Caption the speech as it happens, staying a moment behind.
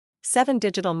7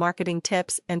 Digital Marketing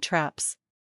Tips and Traps.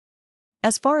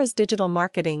 As far as digital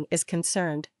marketing is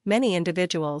concerned, many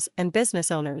individuals and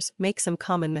business owners make some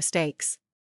common mistakes.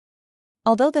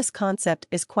 Although this concept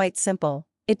is quite simple,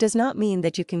 it does not mean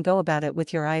that you can go about it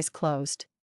with your eyes closed.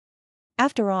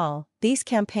 After all, these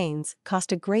campaigns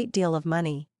cost a great deal of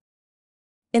money.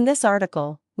 In this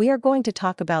article, we are going to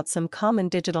talk about some common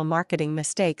digital marketing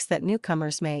mistakes that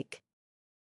newcomers make.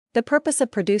 The purpose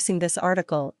of producing this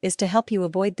article is to help you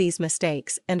avoid these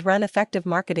mistakes and run effective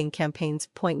marketing campaigns.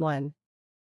 Point 1.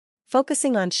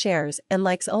 Focusing on shares and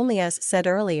likes only. As said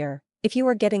earlier, if you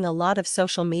are getting a lot of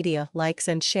social media likes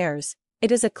and shares,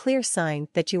 it is a clear sign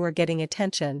that you are getting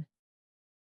attention.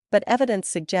 But evidence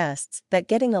suggests that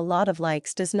getting a lot of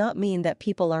likes does not mean that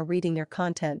people are reading your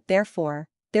content. Therefore,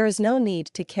 there is no need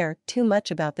to care too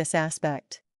much about this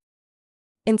aspect.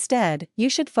 Instead, you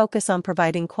should focus on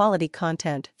providing quality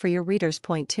content for your readers.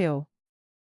 Point 2.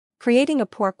 Creating a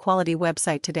poor quality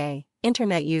website. Today,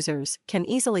 internet users can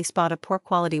easily spot a poor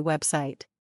quality website.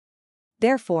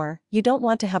 Therefore, you don't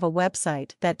want to have a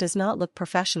website that does not look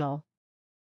professional.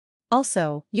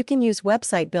 Also, you can use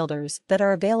website builders that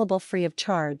are available free of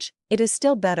charge. It is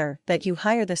still better that you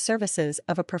hire the services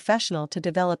of a professional to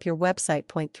develop your website.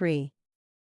 Point 3.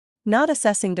 Not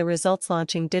assessing the results.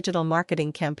 Launching digital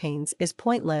marketing campaigns is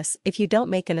pointless if you don't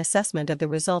make an assessment of the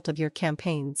result of your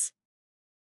campaigns.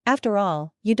 After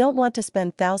all, you don't want to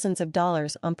spend thousands of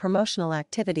dollars on promotional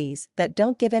activities that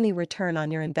don't give any return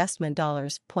on your investment.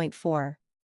 Point 4.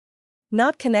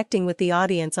 Not connecting with the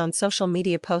audience on social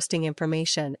media. Posting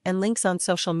information and links on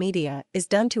social media is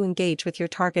done to engage with your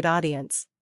target audience.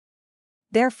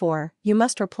 Therefore, you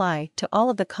must reply to all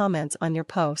of the comments on your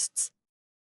posts.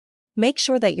 Make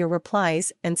sure that your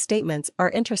replies and statements are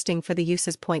interesting for the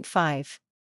users. Point 5.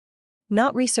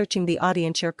 Not researching the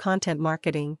audience. Your content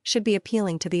marketing should be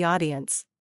appealing to the audience.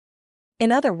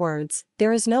 In other words,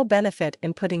 there is no benefit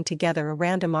in putting together a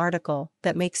random article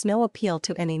that makes no appeal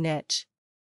to any niche.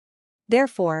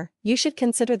 Therefore, you should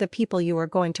consider the people you are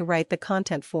going to write the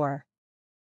content for.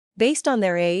 Based on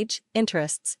their age,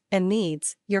 interests, and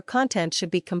needs, your content should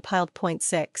be compiled. Point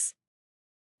 6.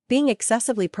 Being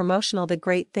excessively promotional. The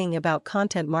great thing about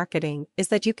content marketing is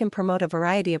that you can promote a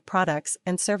variety of products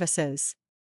and services.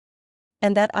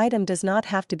 And that item does not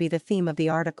have to be the theme of the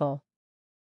article.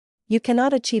 You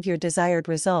cannot achieve your desired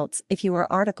results if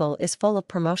your article is full of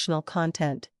promotional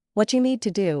content. What you need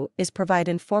to do is provide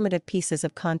informative pieces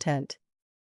of content.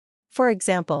 For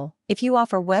example, if you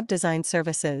offer web design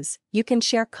services, you can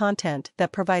share content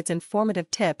that provides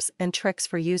informative tips and tricks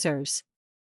for users.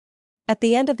 At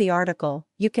the end of the article,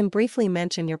 you can briefly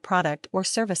mention your product or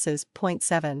services. Point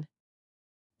 7.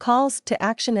 Calls to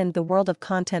action. In the world of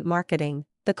content marketing,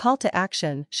 the call to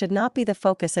action should not be the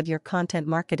focus of your content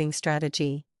marketing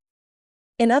strategy.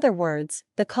 In other words,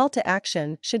 the call to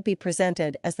action should be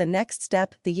presented as the next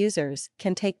step the users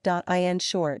can take. In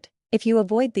short, if you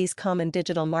avoid these common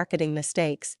digital marketing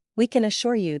mistakes, we can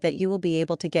assure you that you will be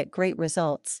able to get great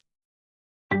results.